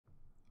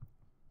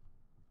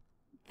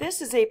This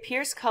is a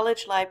Pierce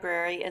College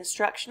Library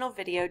instructional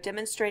video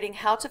demonstrating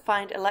how to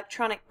find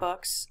electronic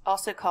books,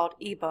 also called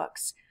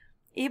ebooks.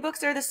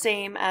 Ebooks are the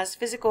same as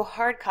physical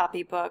hard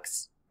copy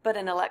books, but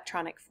in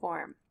electronic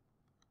form.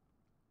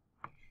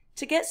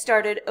 To get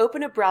started,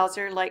 open a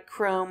browser like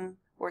Chrome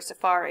or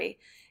Safari.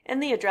 In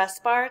the address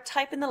bar,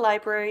 type in the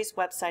library's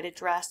website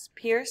address,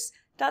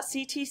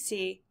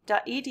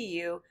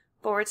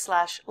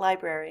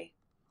 pierce.ctc.edu/library.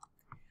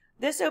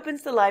 This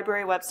opens the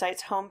library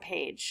website's home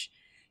page.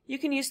 You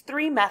can use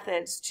three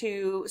methods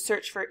to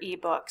search for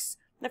ebooks.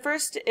 The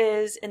first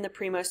is in the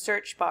Primo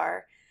search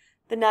bar.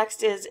 The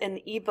next is in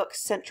the Ebooks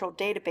Central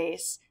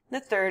Database.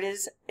 And the third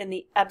is in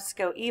the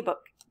EBSCO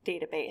ebook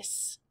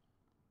database.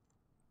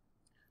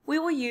 We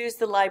will use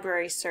the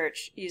library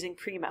search using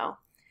Primo.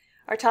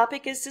 Our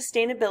topic is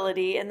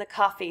sustainability in the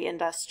coffee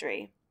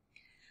industry.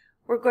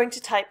 We're going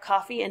to type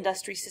coffee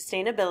industry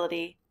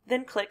sustainability,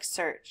 then click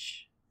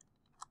search.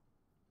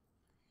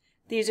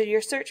 These are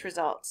your search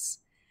results.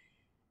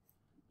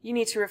 You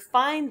need to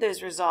refine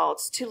those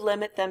results to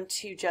limit them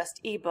to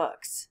just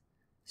ebooks.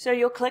 So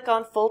you'll click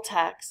on full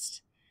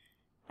text,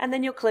 and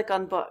then you'll click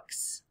on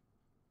books,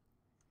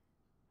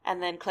 and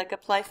then click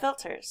apply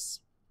filters.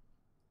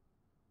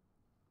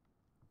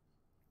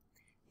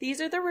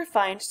 These are the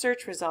refined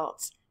search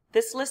results.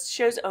 This list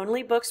shows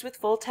only books with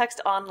full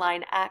text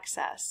online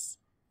access.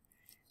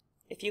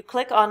 If you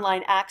click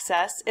online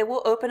access, it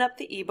will open up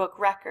the ebook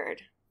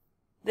record.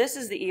 This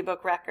is the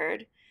ebook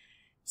record.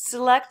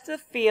 Select the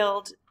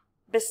field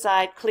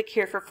beside click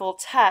here for full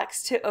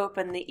text to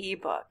open the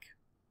ebook.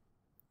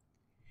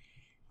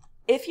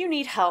 If you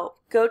need help,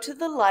 go to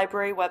the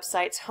library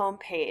website's home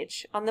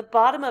page. On the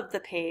bottom of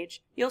the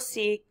page, you'll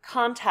see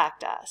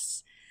Contact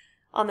Us.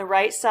 On the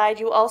right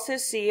side, you'll also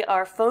see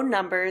our phone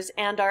numbers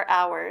and our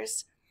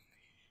hours,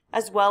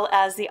 as well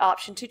as the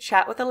option to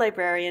chat with a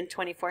librarian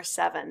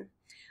 24/7.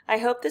 I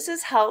hope this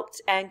has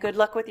helped, and good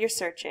luck with your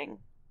searching.